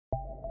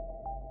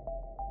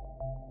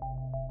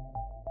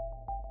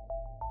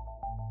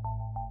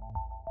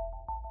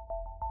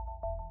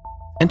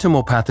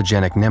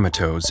Entomopathogenic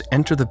nematodes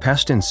enter the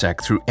pest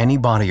insect through any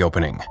body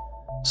opening,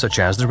 such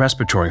as the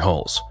respiratory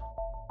holes.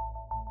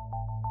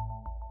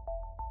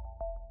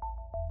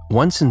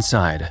 Once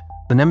inside,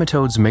 the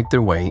nematodes make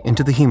their way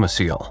into the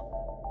hemocoel.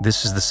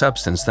 This is the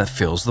substance that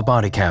fills the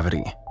body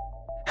cavity.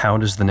 How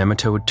does the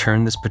nematode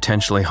turn this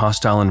potentially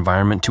hostile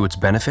environment to its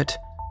benefit,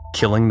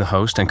 killing the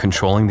host and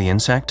controlling the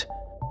insect?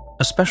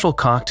 A special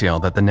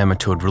cocktail that the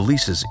nematode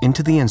releases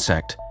into the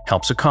insect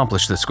helps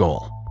accomplish this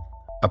goal.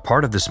 A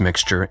part of this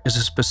mixture is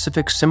a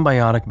specific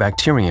symbiotic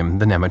bacterium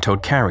the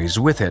nematode carries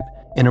with it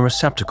in a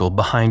receptacle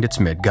behind its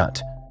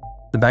midgut.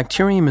 The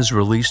bacterium is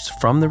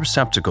released from the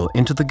receptacle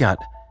into the gut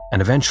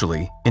and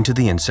eventually into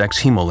the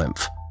insect's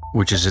hemolymph,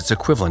 which is its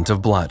equivalent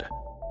of blood.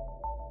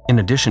 In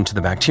addition to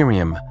the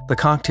bacterium, the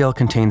cocktail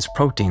contains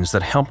proteins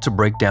that help to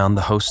break down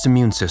the host's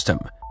immune system,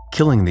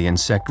 killing the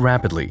insect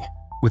rapidly,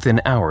 within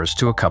hours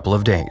to a couple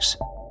of days.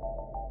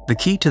 The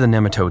key to the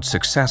nematode's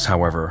success,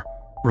 however,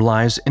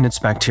 relies in its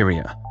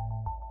bacteria.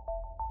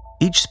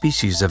 Each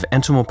species of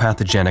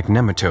entomopathogenic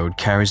nematode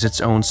carries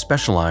its own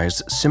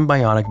specialized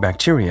symbiotic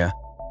bacteria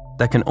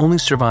that can only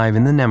survive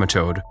in the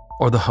nematode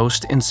or the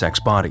host insect's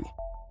body.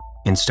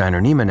 In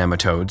Steinernema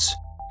nematodes,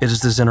 it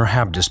is the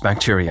Xenorhabdis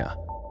bacteria.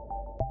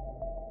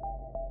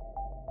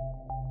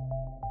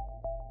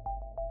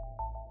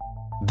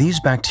 These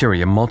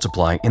bacteria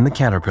multiply in the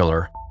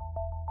caterpillar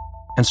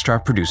and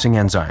start producing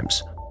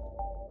enzymes.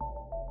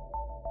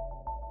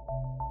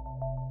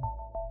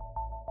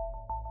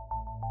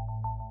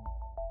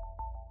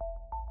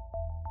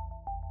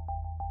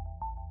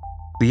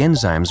 The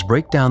enzymes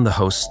break down the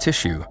host's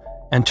tissue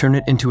and turn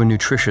it into a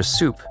nutritious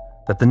soup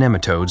that the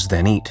nematodes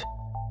then eat.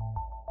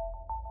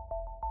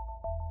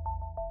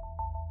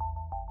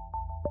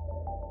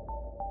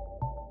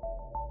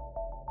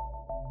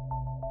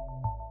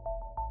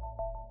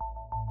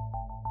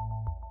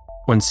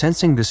 When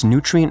sensing this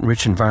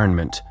nutrient-rich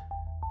environment,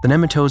 the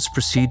nematodes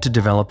proceed to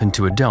develop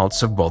into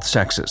adults of both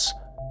sexes.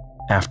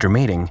 After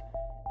mating,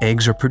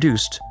 eggs are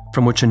produced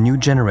from which a new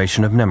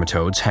generation of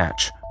nematodes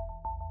hatch.